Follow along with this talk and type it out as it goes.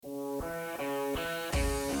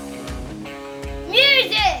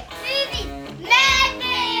Music, movies,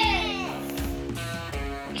 madness!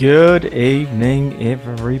 Good evening,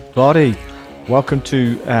 everybody. Welcome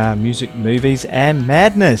to Music, Movies and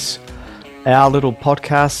Madness, our little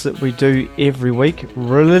podcast that we do every week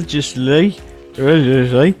religiously.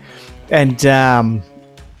 And I've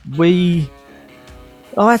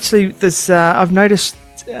noticed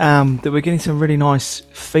that we're getting some really nice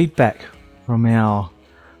feedback from our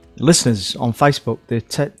listeners on Facebook. They're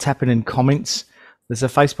tapping in comments. There's a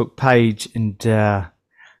Facebook page, and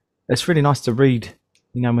it's really nice to read.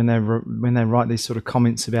 You know, when they write these sort of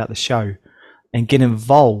comments about the show and get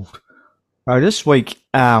involved. This week,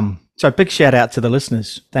 so big shout out to the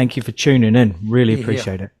listeners. Thank you for tuning in. Really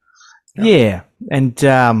appreciate it. Yeah, and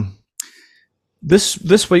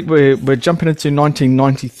this week we're jumping into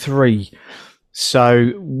 1993.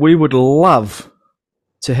 So we would love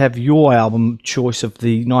to have your album choice of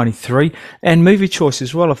the 93 and movie choice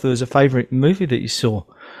as well, if there was a favourite movie that you saw.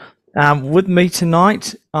 With me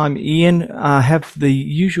tonight, I'm Ian. I have the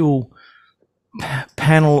usual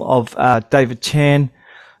panel of David Chan,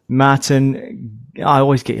 Martin, I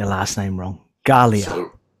always get your last name wrong, Galia.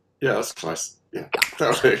 So, yeah, that's close. Yeah.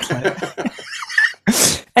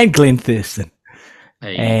 And Glenn Thurston.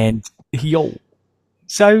 Hey. And yo.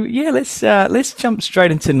 So yeah, let's jump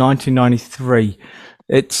straight into 1993.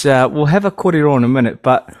 It's we'll have a corridor in a minute,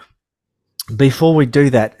 but before we do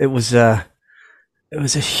that, it was a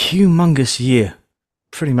humongous year,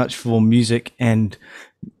 pretty much for music and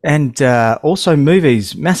also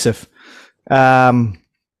movies, massive. The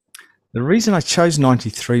reason I chose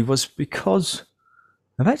 93 was because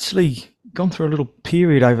I've actually gone through a little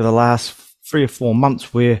period over the last 3 or 4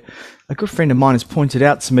 months where a good friend of mine has pointed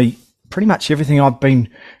out to me pretty much everything I've been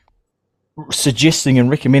suggesting and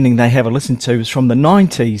recommending they have a listen to is from the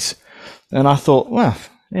 90s. And I thought, well,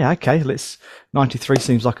 yeah, okay, 93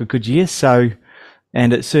 seems like a good year. So,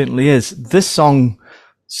 and it certainly is. This song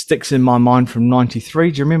sticks in my mind from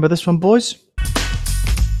 93. Do you remember this one, boys?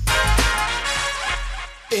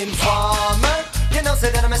 Informer, you know,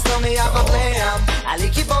 say that I'm a stormy, I go blam. I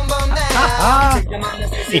like you bum bum down.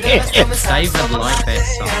 David liked that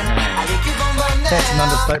song.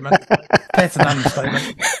 That's an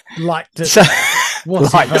understatement. Liked it. So,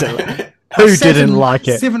 What's liked it? it. Who didn't like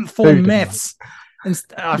it? Seventh form maths. And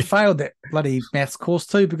I failed that bloody maths course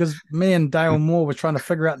too because me and Dale Moore were trying to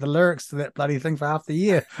figure out the lyrics to that bloody thing for half the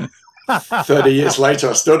year. 30 years later,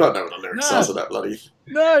 I still don't know what the lyrics are to that bloody.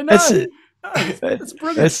 No. It's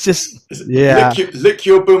brilliant. It's just, yeah. Lick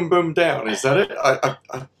your boom boom down. Is that it?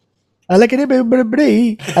 I like it.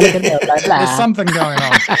 There's something going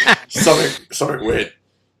on. Something weird.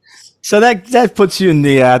 So that puts you in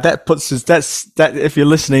the that if you're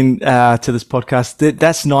listening to this podcast,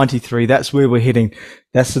 that's 93. That's where we're heading.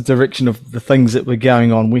 That's the direction of the things that were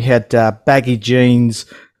going on. We had baggy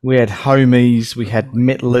jeans, we had homies, we had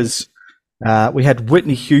metalers, we had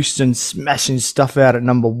Whitney Houston smashing stuff out at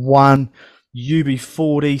number 1,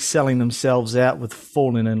 UB40 selling themselves out with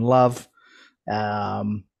Falling in Love,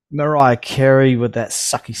 Mariah Carey with that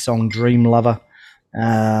sucky song Dream Lover.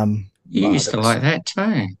 You used to like that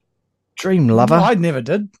too. Dream Lover. I never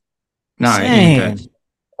did. No, you Damn. did.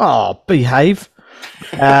 Oh, behave.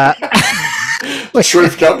 The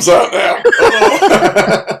truth comes out now.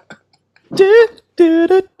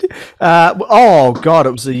 Oh, God,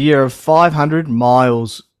 it was the year of 500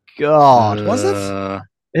 miles. God. Was it?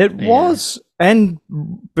 It was. And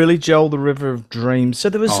Billy Joel, The River of Dreams.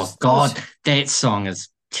 So there was... Oh, God, that song is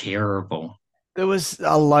terrible. There was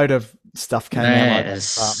a load of stuff came out. That is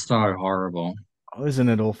so horrible. Oh, isn't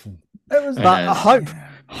it awful? It was. But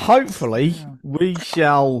hopefully, we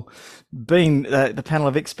shall, being the panel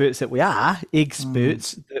of experts that we are,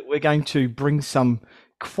 that we're going to bring some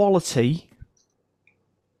quality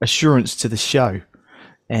assurance to the show.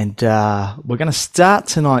 And we're going to start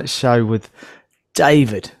tonight's show with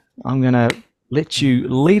David. I'm going to let you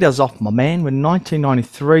lead us off, my man, with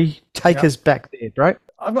 1993. Take us back there, bro.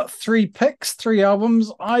 I've got 3 picks, 3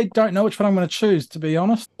 albums. I don't know which one I'm going to choose, to be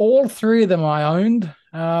honest. All 3 of them I owned.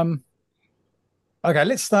 Okay,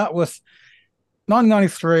 let's start with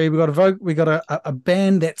 1993. We got a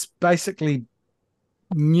band that's basically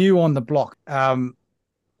new on the block.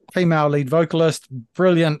 Female lead vocalist,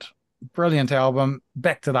 brilliant album.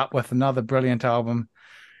 Backed it up with another brilliant album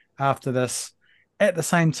after this. At the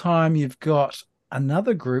same time, you've got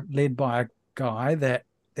another group led by a guy that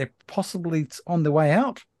they're possibly on the way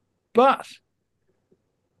out, but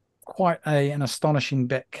quite an astonishing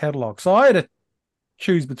back catalogue. So I had to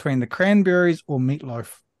choose between the Cranberries or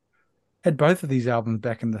Meatloaf. Had both of these albums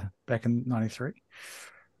back in 93.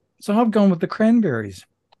 So I've gone with the Cranberries.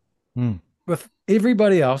 with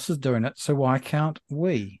everybody else is doing it, so why can't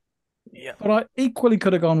we? Yeah. But I equally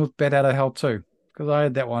could have gone with Bat Out of Hell too, because I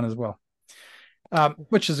had that one as well,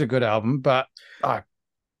 which is a good album, but I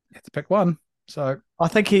had to pick one. So I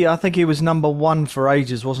think he was number one for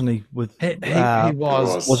ages, wasn't he? With he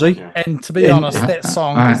was. Was he? Yeah. And to be honest, that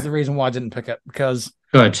song is the reason why I didn't pick it, because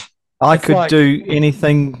Good. I It's could like- do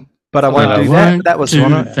anything, but I But won't I do that. won't That was do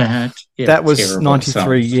on it. that. Yeah, That was terrible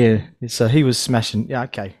 93. songs. Yeah. So he was smashing. Yeah.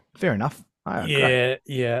 Okay. Fair enough. Oh, great.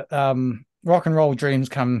 yeah. Rock and Roll Dreams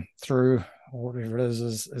Come Through, or whatever it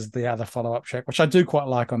is the other follow-up track, which I do quite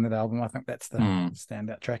like on that album. I think that's the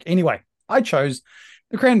standout track. Anyway, I chose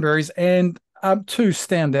the Cranberries, and two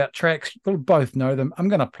standout tracks. You'll both know them. I'm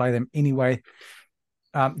going to play them anyway.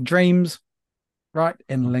 Dreams, right,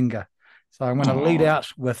 and Linger. So I'm going to lead out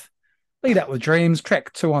with Dreams,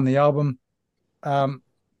 track 2 on the album.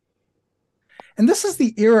 And this is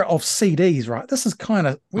the era of CDs, right? This is kind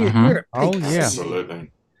of where it Oh, peaks. yeah.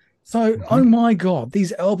 Absolutely. So, oh my God,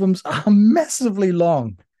 these albums are massively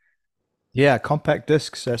long. Yeah. Compact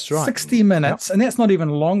discs. That's right. 60 minutes. And that's not even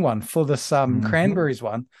a long one for this Cranberries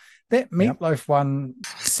one. That Meatloaf one,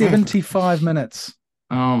 75 minutes.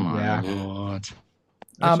 Oh my Yeah. Lord.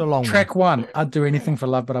 That's a long Track 1, I'd do anything for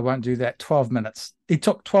love, but I won't do that. 12 minutes. He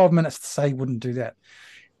took 12 minutes to say he wouldn't do that.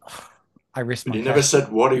 I rest But my he never case. said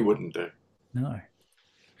what he wouldn't do. No,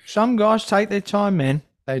 Some guys take their time, man.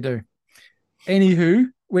 they do.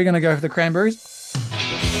 Anywho, we're going to go for the Cranberries.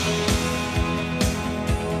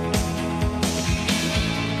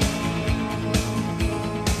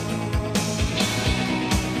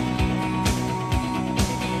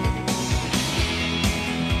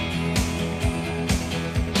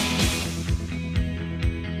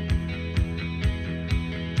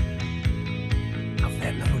 Love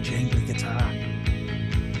that little jangly guitar.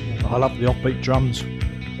 I love the offbeat drums.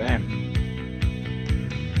 Damn.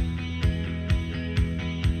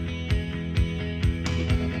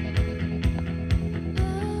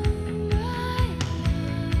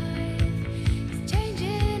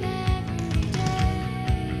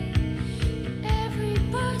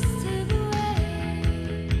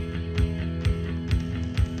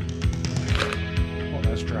 All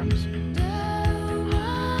those drums.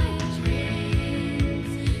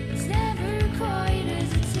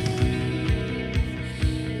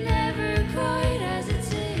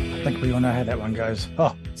 I think we all know how that one goes.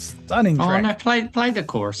 Oh, stunning Oh track. no, play the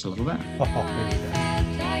chorus a little bit. Oh, here we go.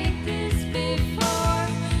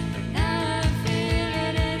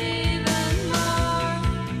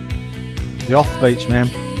 The offbeats, man.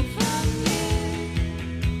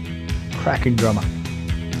 Cracking drummer.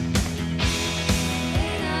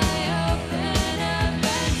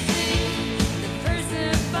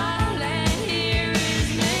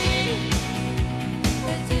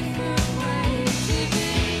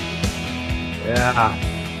 Yeah.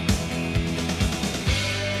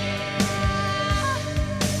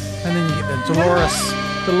 And then you get the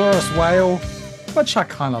Dolores wail, which I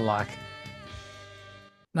kind of like.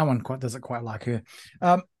 No one quite does it quite like her.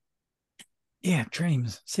 Yeah,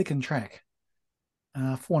 Dreams, second track.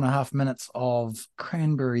 4.5 minutes of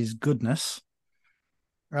Cranberries goodness.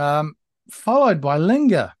 Followed by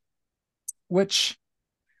Linger, which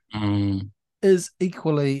is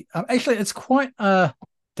equally actually it's quite a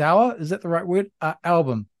dour, is that the right word?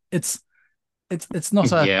 Album. It's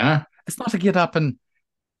not a it's not to get up and,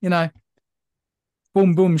 you know,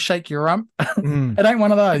 boom boom shake your rump. It ain't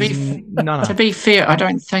one of those. To be fair, I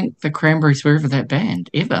don't think the Cranberries were ever that band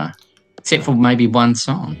ever, except for maybe one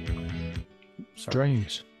song.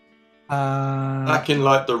 Dreams. Back in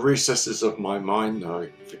like the recesses of my mind, though,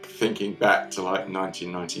 thinking back to like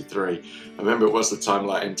 1993, I remember it was the time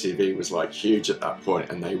like MTV was like huge at that point,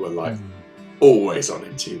 and they were like always on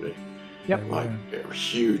MTV. Yep. Like they were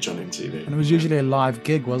huge on MTV. And it was usually a live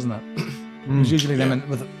gig, wasn't it? It was usually them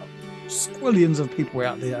with squillions of people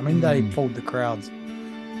out there. I mean, they pulled the crowds.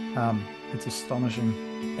 It's astonishing.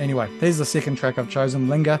 Anyway, there's the second track I've chosen,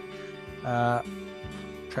 Linger.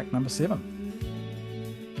 Track number 7.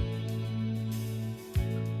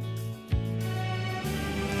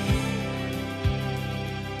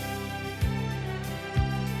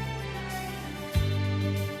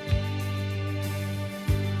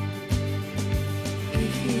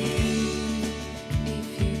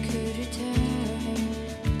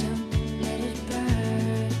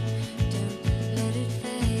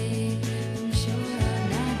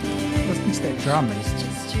 Listen to that drum.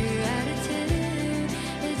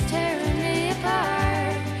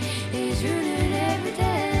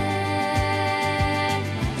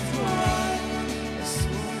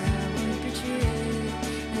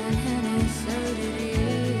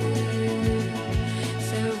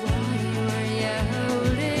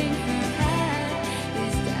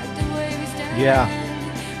 Yeah.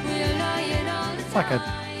 It's like a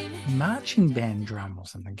marching band drum or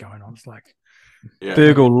something going on. It's like Yeah.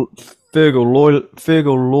 Fergal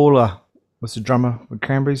Lawler was the drummer with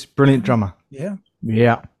Cranberries. Brilliant drummer. yeah,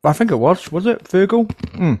 Yeah. I think it was. Was it Fergal?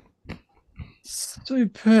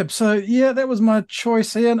 superb. So yeah, that was my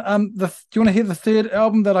choice, Ian. Do you want to hear the third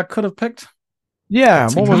album that I could have picked? Yeah.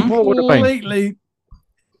 What would it be? Completely.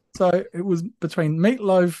 So it was between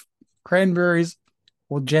Meatloaf, Cranberries,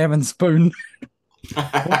 or Jam and Spoon.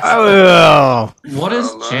 Oh. What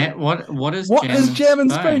is no. what is What Jam is and Jam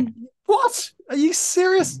and Spoon? Spoon? What? Are you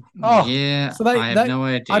serious? Oh, Yeah, so I have no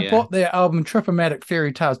idea. I bought their album Tripomatic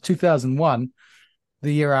Fairy Tales 2001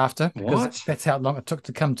 the year after because What? that's how long it took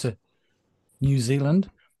to come to New Zealand.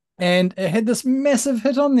 And it had this massive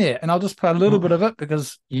hit on there. And I'll just play a little bit of it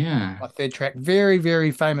because Yeah. my third track, very,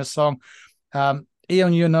 very famous song.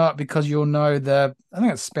 Ian, you'll know it because you'll know I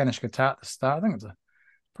think it's Spanish guitar at the start. I think it's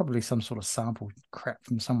probably some sort of sample crap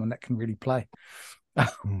from someone that can really play.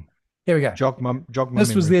 Here we go. Jog my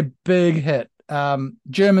This was memory. their big hit.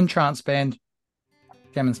 German trance band,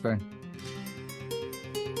 Jam and Spoon.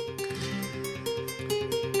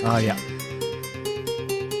 Oh, yeah.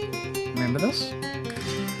 Remember this?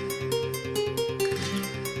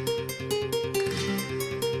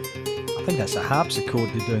 I think that's a harpsichord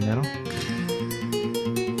they're doing that on.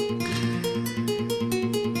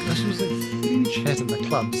 This was a huge hit in the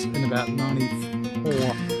clubs in about 94,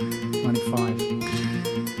 95.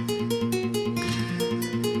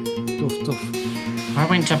 Doof, doof. I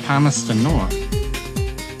went to Palmerston North.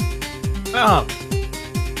 Oh.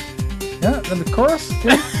 Yeah, then the chorus.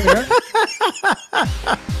 Yeah, there you go.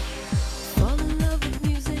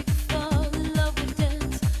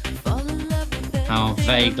 Oh,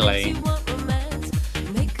 vaguely.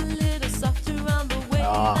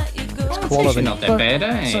 It's It's quality. not that bad,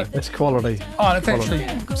 eh? It's quality. Oh, and it's actually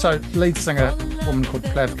so lead singer, woman called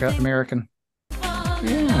Plavka, American.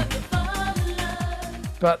 Yeah,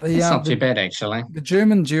 But it's not too bad actually. the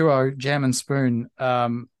German duo Jam and Spoon,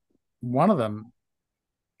 one of them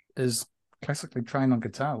is classically trained on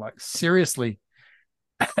guitar, like seriously,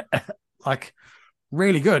 like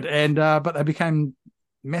really good. And but they became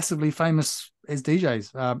massively famous as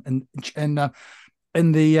DJs.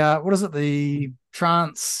 In the what is it? The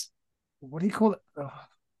trance. What do you call it? It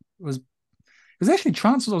was actually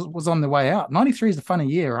trance was on the way out. 93 is a funny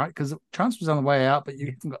year, right? Because trance was on the way out, but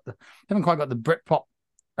you haven't quite got the Britpop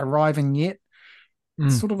arriving yet.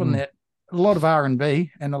 It's sort of in that a lot of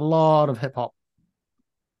R&B and a lot of hip hop.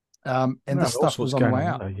 And this stuff was on the way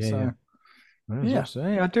out. I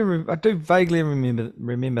do vaguely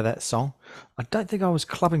remember that song. I don't think I was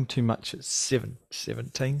clubbing too much at 16,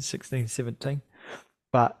 17.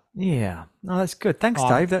 But yeah, no, that's good. Thanks,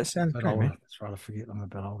 Dave. That sounds great, man. That's right. I forget I'm a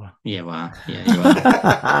bit older. Yeah, well, yeah, you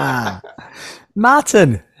are.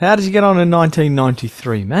 Martin, how did you get on in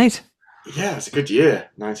 1993, mate? Yeah, it's a good year,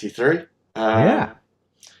 93. Yeah.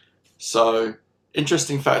 So,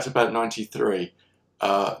 interesting fact about 93.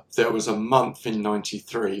 There was a month in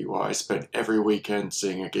 93 where I spent every weekend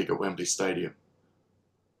seeing a gig at Wembley Stadium.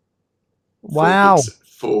 Wow.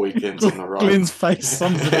 4 weekends in a row. Glenn's face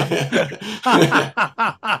sums it up.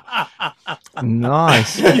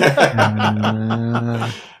 Nice.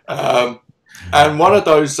 And one of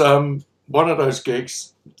those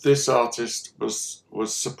gigs, this artist was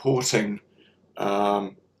supporting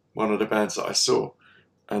one of the bands that I saw,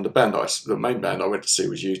 and the main band I went to see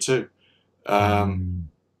was U2.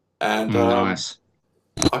 Nice.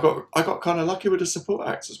 I got kind of lucky with the support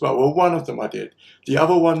acts as well. Well, one of them I did. The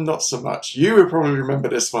other one, not so much. You would probably remember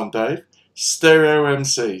this one, Dave. Stereo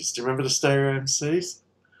MCs. Do you remember the Stereo MCs?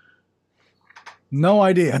 No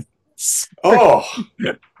idea. Oh,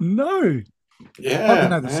 No. yeah. Probably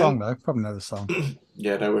know the man. song though. Probably know the song.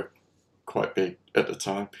 Yeah, they were quite big at the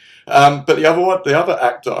time. But the other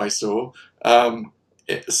act that I saw,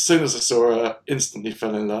 as soon as I saw her, instantly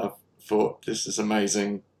fell in love. Thought, this is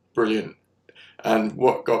amazing, brilliant. And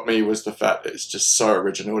what got me was the fact that it's just so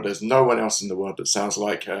original. There's no one else in the world that sounds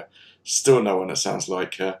like her. Still no one that sounds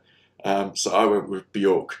like her. So I went with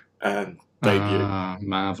Björk and Debut.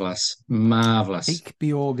 Marvelous. Peak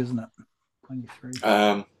Bjorg, isn't it? 23.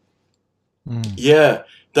 Yeah,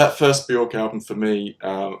 that first Björk album for me,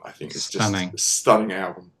 I think it's Stunning. just a stunning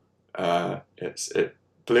album. It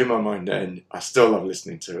blew my mind then. I still love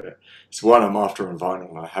listening to it. It's one I'm after on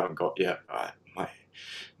vinyl I haven't got yet. I might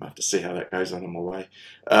have to see how that goes on my way.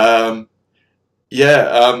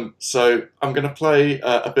 So I'm going to play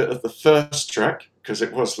a bit of the first track because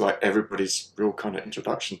it was like everybody's real kind of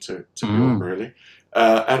introduction to Björk, really.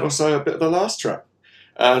 And also a bit of the last track.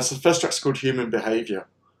 So the first track's called Human Behavior.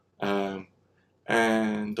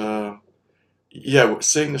 yeah,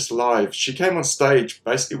 seeing this live, she came on stage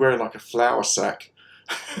basically wearing like a flour sack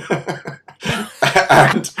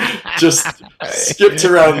and just skipped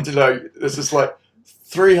around. You know, this is like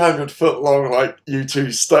 300-foot long, like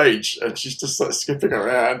U2 stage, and she's just like skipping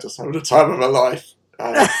around, just having the time of her life,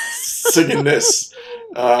 singing this.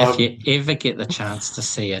 If you ever get the chance to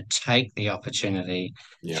see her, take the opportunity.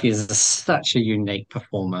 Yeah. She is such a unique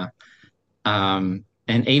performer.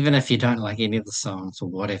 And even if you don't like any of the songs or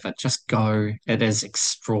whatever, just go. It is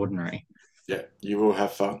extraordinary. Yeah, you will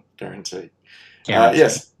have fun, guaranteed. Guaranteed.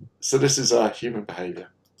 Yes, so this is Human Behavior.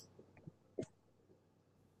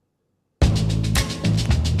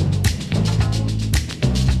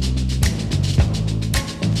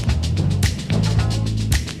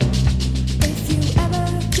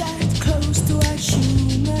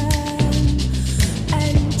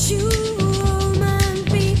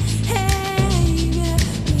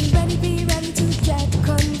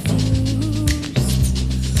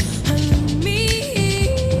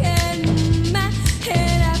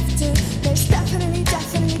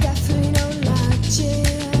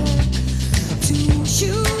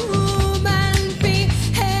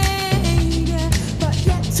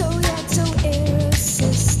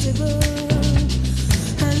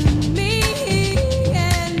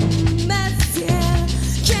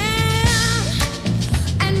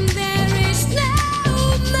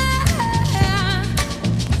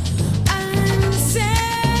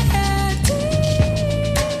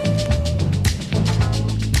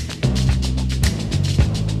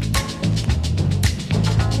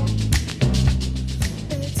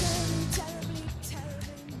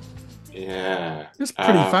 Yeah. It's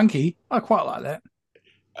pretty funky. I quite like that.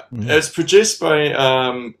 It's produced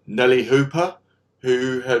by Nelly Hooper,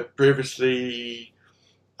 who had previously,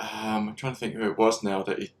 I'm trying to think who it was now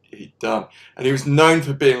that he'd done, and he was known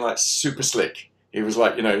for being like super slick. He was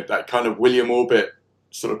like, you know, that kind of William Orbit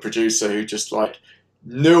sort of producer who just like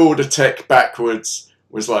knew all the tech backwards,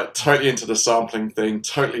 was like totally into the sampling thing,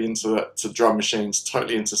 totally into drum machines,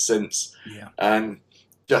 totally into synths, and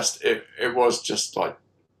just it was just like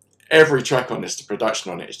every track on this, the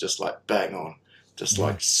production on it is just like bang on. Just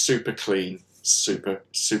like super clean, super,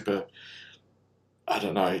 I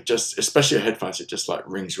don't know, just especially your headphones, it just like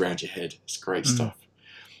rings around your head. It's great stuff.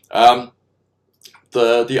 The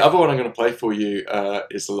other one I'm going to play for you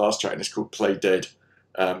is the last track, and it's called Play Dead.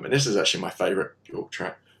 And this is actually my favourite Björk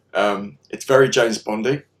track. It's very James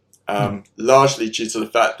Bondy, largely due to the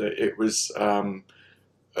fact that it was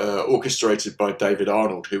orchestrated by David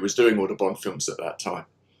Arnold, who was doing all the Bond films at that time.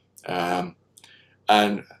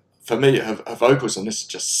 And for me, her vocals on this are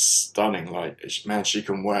just stunning. Like, man, she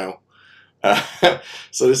can wail.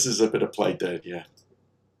 So this is a bit of Play Dead, yeah.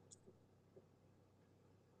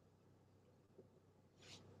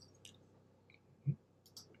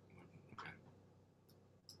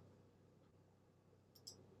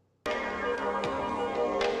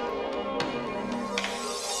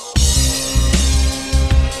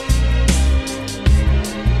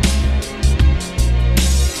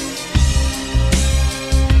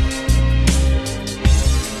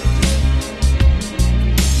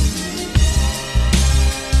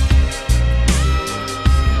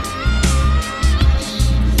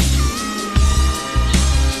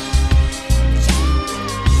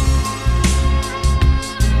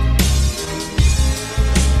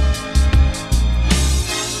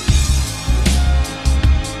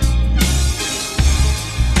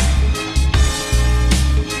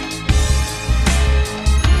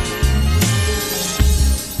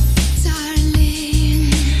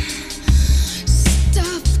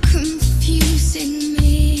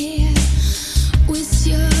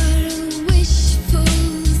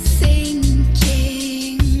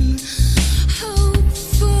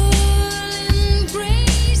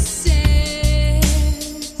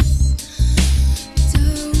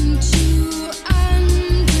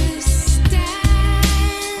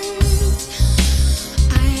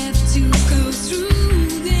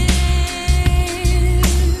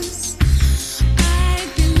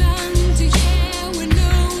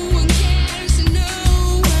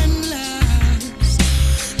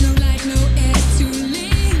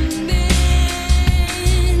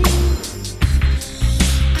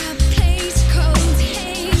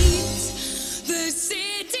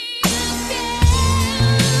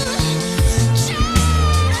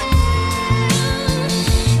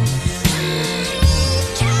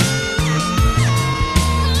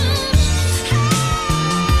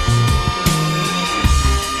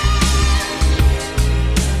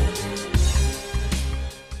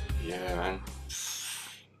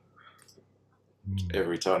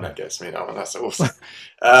 Every time that gets me, that one, that's awesome.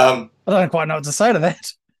 I don't quite know what to say to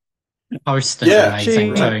that. Host is Yeah,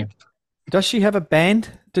 amazing she- too. Does she have a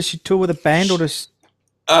band? Does she tour with a band, or does?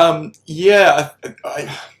 Yeah,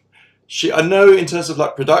 I know in terms of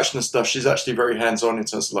like production and stuff, she's actually very hands-on in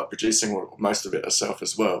terms of like producing most of it herself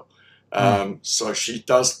as well. So she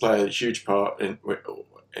does play a huge part in.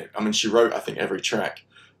 I mean, she wrote I think every track,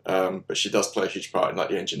 but she does play a huge part in like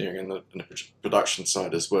the engineering and the production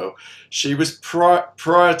side as well. She was prior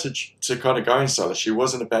to kind of going solo. She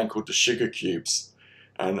was in a band called the Sugar Cubes,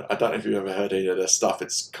 and I don't know if you've ever heard any of their stuff.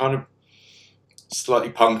 It's kind of slightly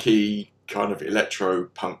punky, kind of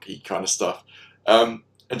electro-punky kind of stuff.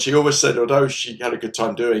 And she always said, although she had a good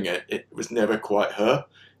time doing it, it was never quite her.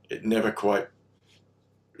 It never quite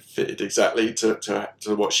fitted exactly to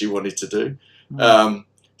what she wanted to do.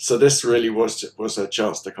 So this really was her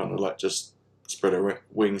chance to kind of like just spread her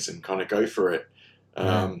wings and kind of go for it.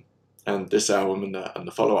 And this album and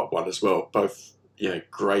the follow-up one as well, both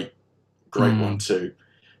great one too.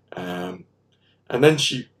 And then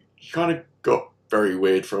she kind of got very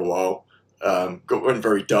weird for a while. Went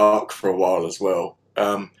very dark for a while as well.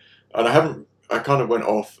 And I kind of went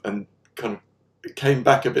off and kind of came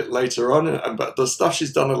back a bit later on. But the stuff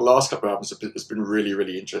she's done in the last couple of albums has been really,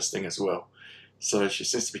 really interesting as well. So she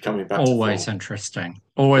seems to be coming back. Always interesting.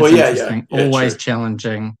 Always interesting. Always true.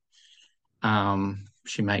 Challenging.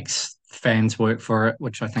 She makes fans work for it,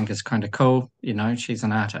 which I think is kind of cool. She's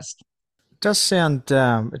an artist. It does sound.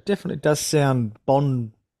 It definitely does sound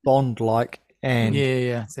Bond like. And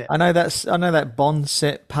yeah. I know that Bond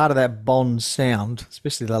set part of that Bond sound,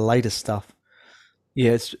 especially the latest stuff.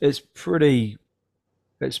 Yeah, it's pretty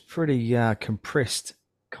compressed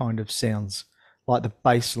kind of sounds. Like the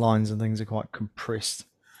bass lines and things are quite compressed.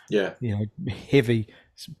 Yeah. Heavy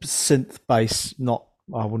synth bass, not,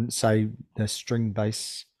 I wouldn't say the string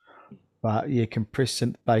bass, but yeah, compressed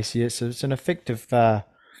synth bass. Yeah, so it's an effective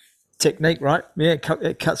technique, right? Yeah,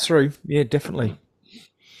 it cuts through. Yeah, definitely.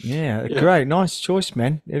 Yeah, great, nice choice,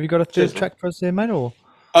 man. Have you got a third track for us there, mate? Or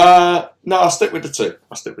no, I'll stick with the two.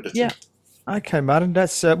 Yeah. Okay, Martin.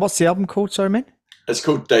 That's what's the album called? Sorry, man. It's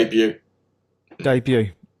called Debut.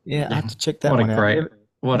 Debut. Yeah, I have to check that one out.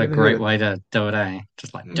 What a great way to do it, eh?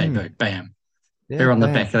 Just like debut, bam. Yeah, they're on the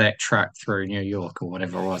back of that truck through New York or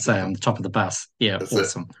whatever it was, on the top of the bus. Yeah, that's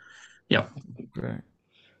awesome. Yep. Great.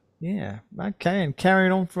 Yeah. Okay, and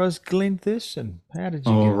carrying on for us, Glenn Thurston. How did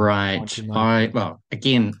you? All right.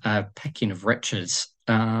 Again, picking of riches.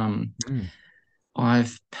 I've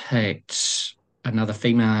picked another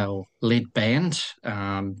female-led band.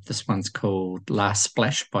 This one's called Last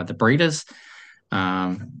Splash by the Breeders.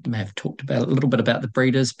 May have talked a little bit about the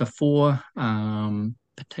Breeders before,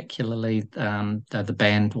 particularly they're the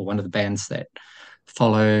band or one of the bands that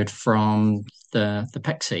followed from the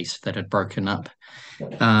Pixies that had broken up.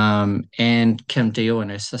 And Kim Deal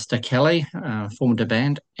and her sister Kelly formed a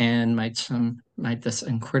band and made this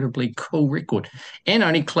incredibly cool record, and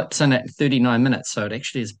only clips in at 39 minutes, so it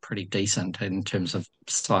actually is pretty decent in terms of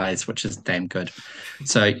size, which is damn good.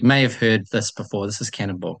 So you may have heard this before. This is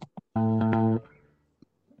Cannonball.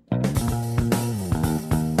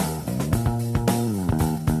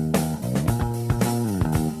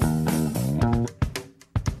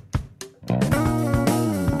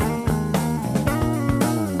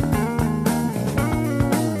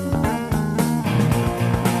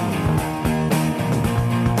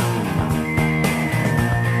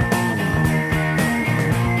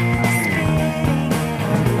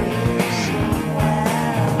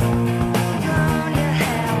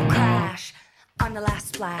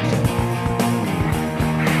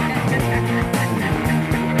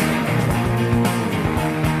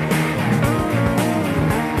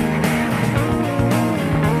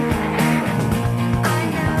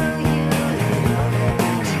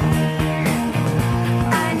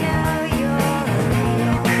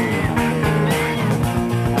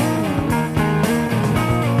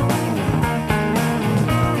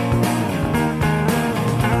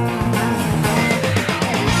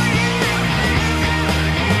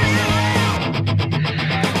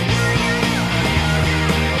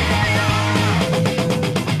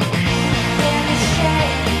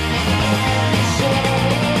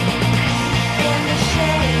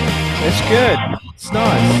 It's good. It's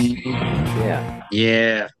nice. Yeah.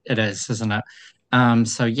 Yeah, it is, isn't it?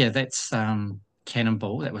 So yeah, that's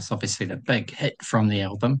Cannonball. That was obviously the big hit from the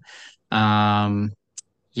album.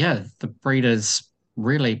 Yeah, the Breeders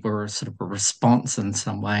really were sort of a response in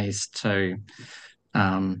some ways to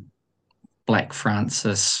Black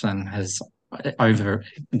Francis and his over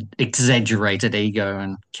exaggerated ego,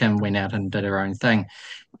 and Kim went out and did her own thing.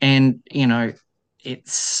 And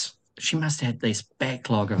she must have had this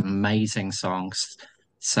backlog of amazing songs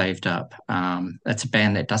saved up. It's a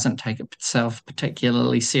band that doesn't take itself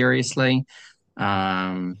particularly seriously,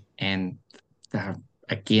 and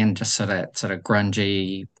again, just sort of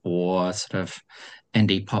grungy or sort of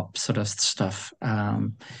indie pop sort of stuff.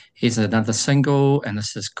 Here's another single, and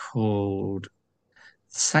this is called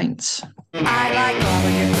Saints. I like all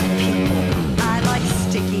the different people. I like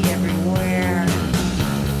sticky everywhere.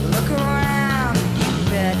 Look around, you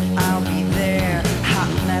bet I'll be there.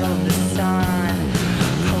 Hot metal, the sun,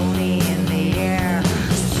 pony in the air.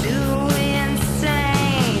 Suing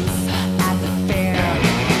saints at the fair.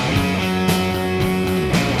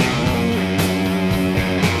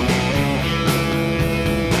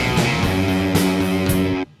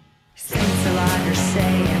 Saints alive are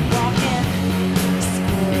saying, walking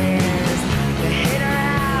squares. The hit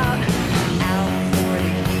her out for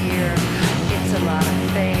the year. It's a lot of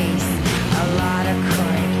face, a lot of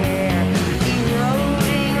chronic hair,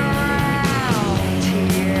 eroding around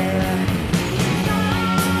here.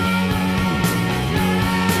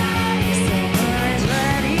 Summer is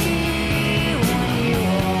ready when you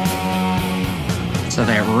are. So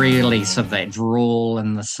that really sort of that drawl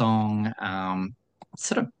in the song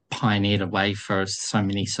sort of pioneered a way for so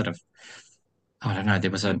many sort of, I don't know,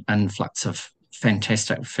 there was an influx of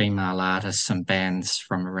fantastic female artists and bands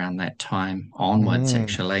from around that time onwards,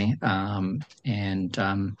 actually.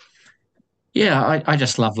 Yeah, I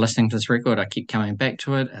just love listening to this record. I keep coming back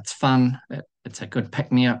to it. It's fun. It's a good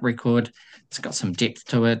pick-me-up record. It's got some depth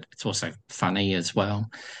to it. It's also funny as well.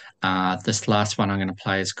 This last one I'm going to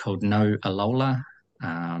play is called No Alola.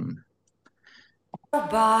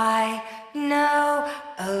 Bye, no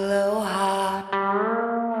aloha.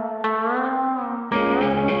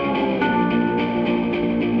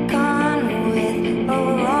 Gone with a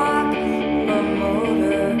rock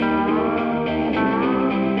promoter.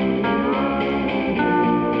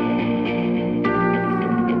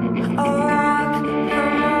 A rock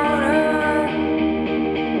promoter.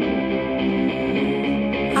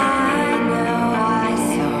 I know I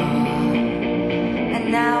saw, and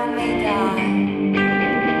now may die.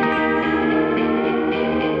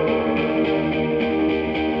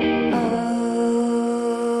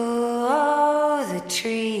 Oh, the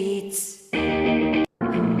treats. No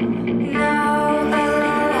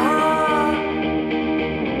aloha.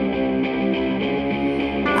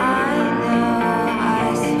 I know I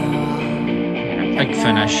saw. Big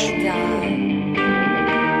finish. Die.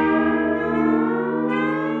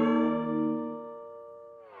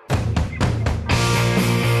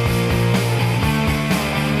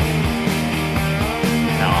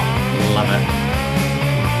 Oh, love it.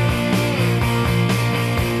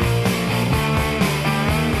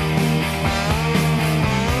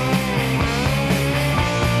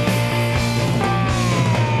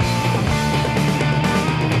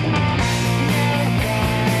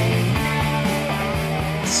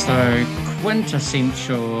 So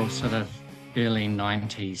quintessential sort of early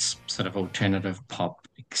 90s sort of alternative pop,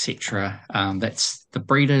 etc. That's The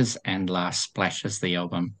Breeders, and Last Splash is the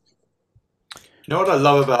album. You know what I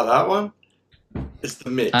love about that one? It's the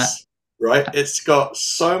mix, right? It's got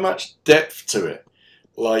so much depth to it.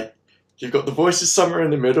 Like, you've got the voices somewhere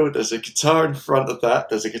in the middle, there's a guitar in front of that,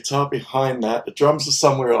 there's a guitar behind that, the drums are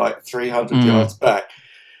somewhere like 300 yards back.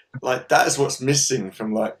 Like, that is what's missing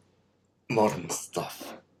from, like, modern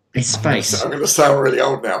stuff. It's space. I'm going to sound really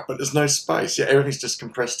old now, but there's no space. Yeah, everything's just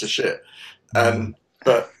compressed to shit.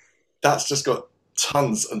 But that's just got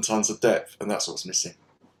tons and tons of depth, and that's what's missing.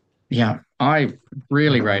 Yeah, I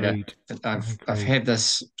really rate it. I've had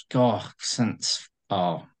this since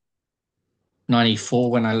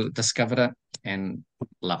 94 when I discovered it, and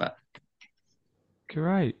love it.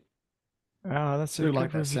 Great. Oh, that's a I do good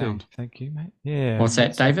like that review. sound. Thank you, mate. Yeah. What's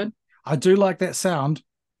that, David? I do like that sound.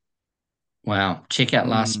 Wow, check out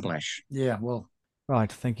Last Splash. Yeah, well, Right,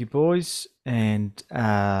 thank you, boys. And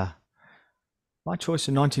my choice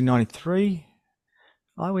in 1993,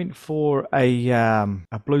 I went for a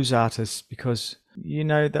blues artist because you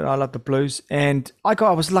know that I love the blues, and I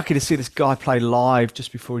was lucky to see this guy play live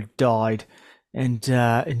just before he died, and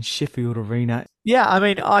in Sheffield Arena. Yeah, I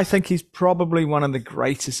mean, I think he's probably one of the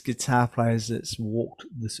greatest guitar players that's walked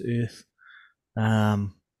this earth.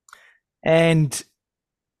 And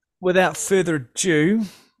without further ado,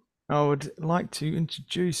 I would like to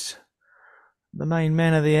introduce the main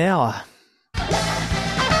man of the hour.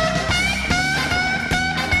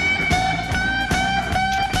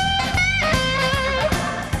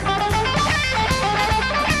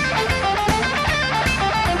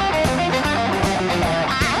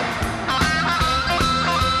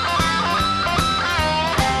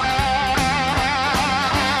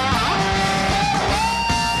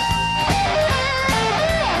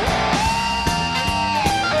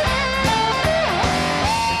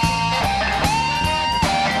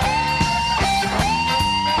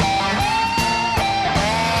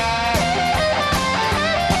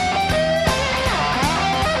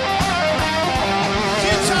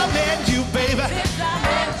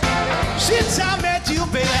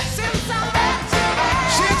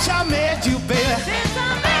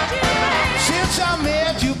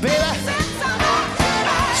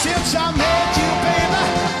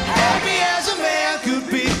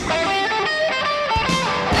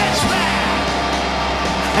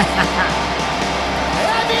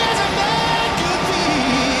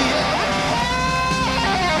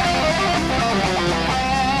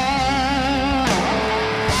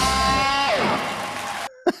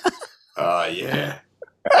 Oh, yeah.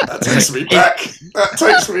 That takes me back. That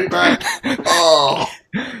takes me back. Oh.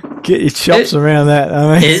 Get your chops around that.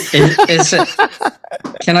 I mean. Is it?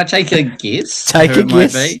 Can I take a guess? Take who a it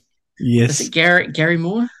might guess. be? Yes. Is it Gary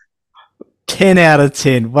Moore? 10 out of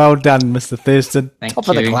 10. Well done, Mr. Thurston. Thank Top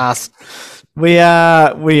of the you. class. We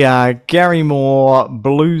are Gary Moore.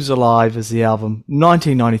 Blues Alive is the album,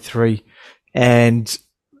 1993, and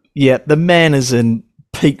yeah, the man is in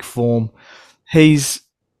peak form.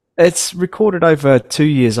 It's recorded over 2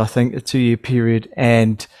 years, I think, a 2-year period,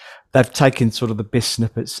 and they've taken sort of the best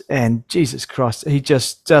snippets. And Jesus Christ, he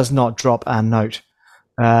just does not drop a note.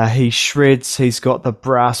 He shreds. He's got the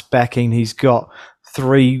brass backing. He's got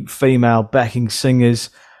 3 female backing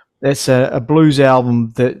singers. It's a blues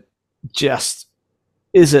album that just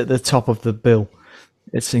is at the top of the bill.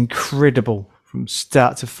 It's incredible from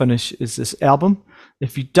start to finish is this album.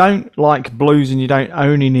 If you don't like blues and you don't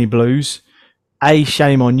own any blues, A,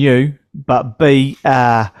 shame on you, but B,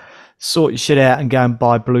 sort your shit out and go and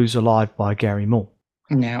buy Blues Alive by Gary Moore.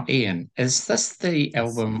 Now, Ian, is this the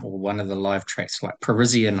album or one of the live tracks like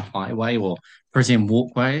Parisian Highway or Parisian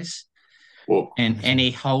Walkways? Well, And he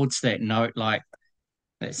holds that note like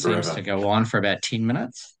that seems Forever. to go on for about 10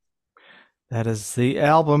 minutes. That is the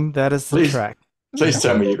album. That is the Please. track. please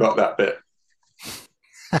tell me you got that bit.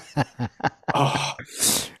 Oh,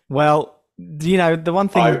 Well, you know, the one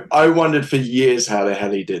thing... I wondered for years how the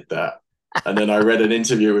hell he did that. And then I read an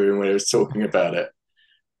interview with him where he was talking about it.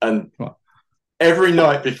 And What? every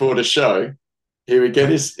night before the show, he would get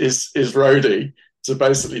his roadie to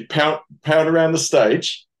basically pound around the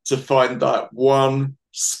stage to find that one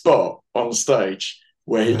spot on stage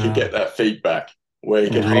where he could get that feedback, where he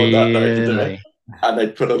could hold that note to do it. And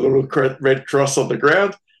they'd put a little red cross on the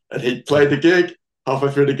ground, and he'd play the gig.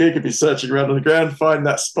 Halfway through the gig, he'd be searching around on the ground, find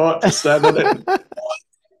that spot, just stand on it.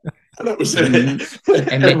 And that was it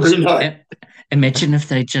every night. Imagine if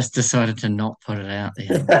they just decided to not put it out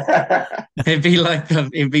there. It'd be like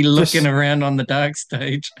it'd be looking around on the dark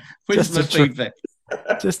stage. Where's just the a trick. feedback?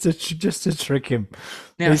 just to trick him.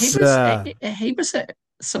 Now It's, he was a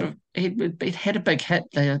sort of he'd had a big hit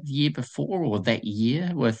the year before or that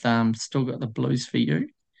year with Still Got the Blues for You.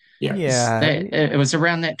 Yeah. It was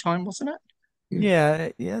around that time, wasn't it?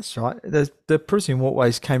 Yeah, that's right. The Parisian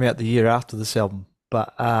Walkways came out the year after this album,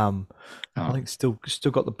 but I think still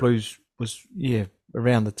Got the Blues was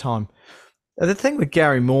around the time. The thing with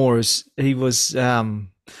Gary Moore is he's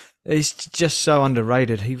just so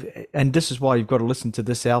underrated. And this is why you've got to listen to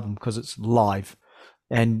this album, because it's live,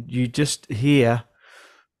 and you just hear,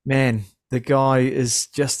 man, the guy is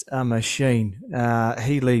just a machine.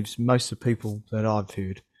 He leaves most of the people that I've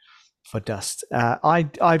heard for dust.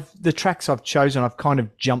 The tracks I've chosen, I've kind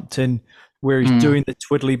of jumped in where he's doing the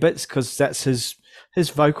twiddly bits, because that's his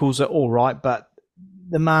vocals are all right, but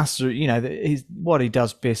the master, what he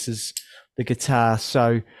does best is the guitar.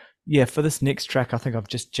 So yeah, for this next track, I think I've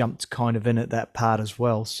just jumped kind of in at that part as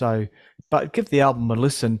well. So, but give the album a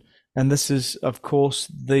listen. And this is, of course,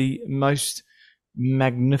 the most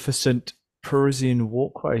magnificent Parisian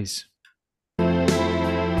Walkways.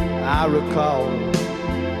 I recall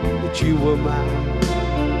that you were mine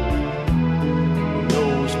in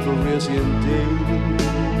those Parisian days.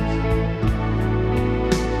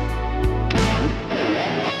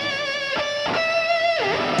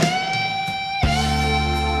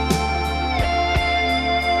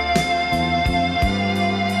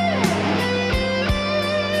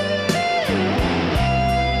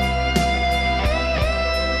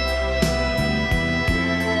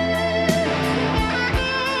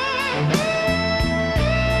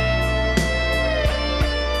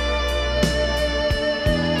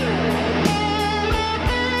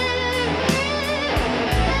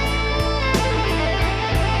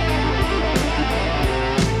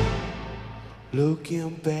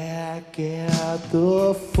 Looking back at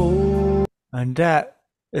the phone. And that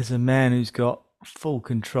is a man who's got full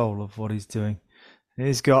control of what he's doing.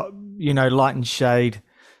 He's got, light and shade,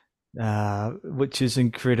 which is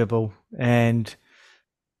incredible. And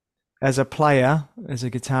as a player, as a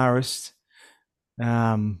guitarist,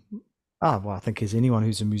 I think as anyone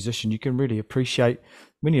who's a musician, you can really appreciate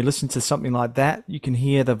when you listen to something like that. You can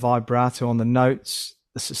hear the vibrato on the notes,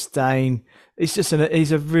 the sustain. He's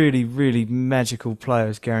a really, really magical player,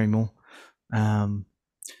 as Gary Moore. And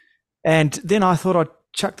then I thought I'd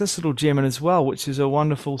chuck this little gem in as well, which is a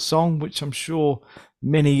wonderful song, which I'm sure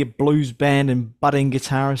many blues band and budding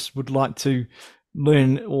guitarists would like to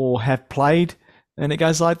learn or have played. And it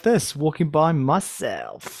goes like this: Walking by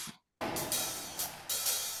Myself.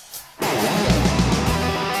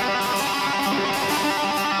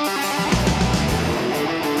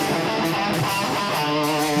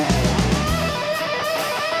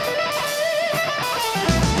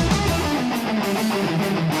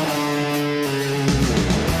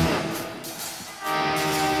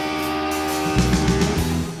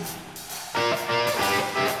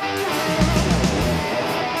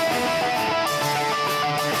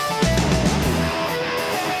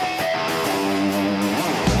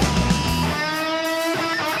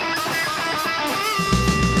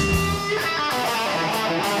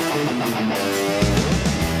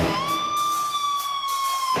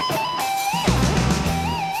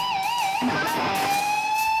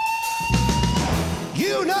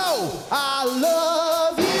 You know I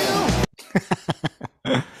love you.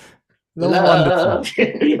 Wonderful.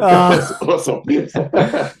 That's awesome.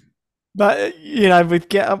 But you know,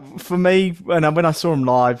 for me, when I saw him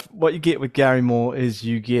live, what you get with Gary Moore is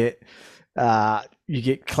you get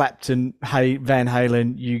Clapton, Van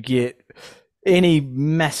Halen, you get any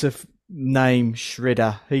massive name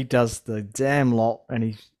shredder. He does the damn lot, and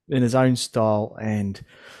he's in his own style, and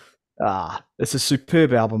it's a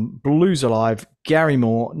superb album. Blues Alive, Gary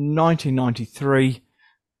Moore, 1993.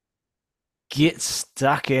 Get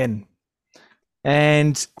stuck in.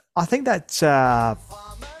 And I think that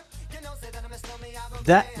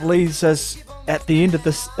that leaves us at the end of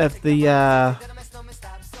this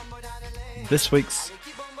week's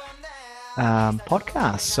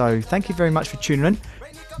podcast. So thank you very much for tuning in.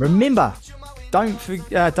 Remember, don't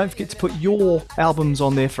forget to put your albums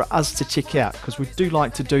on there for us to check out, because we do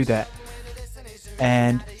like to do that.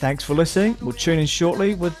 And thanks for listening. We'll tune in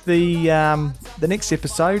shortly with the next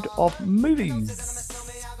episode of Movies.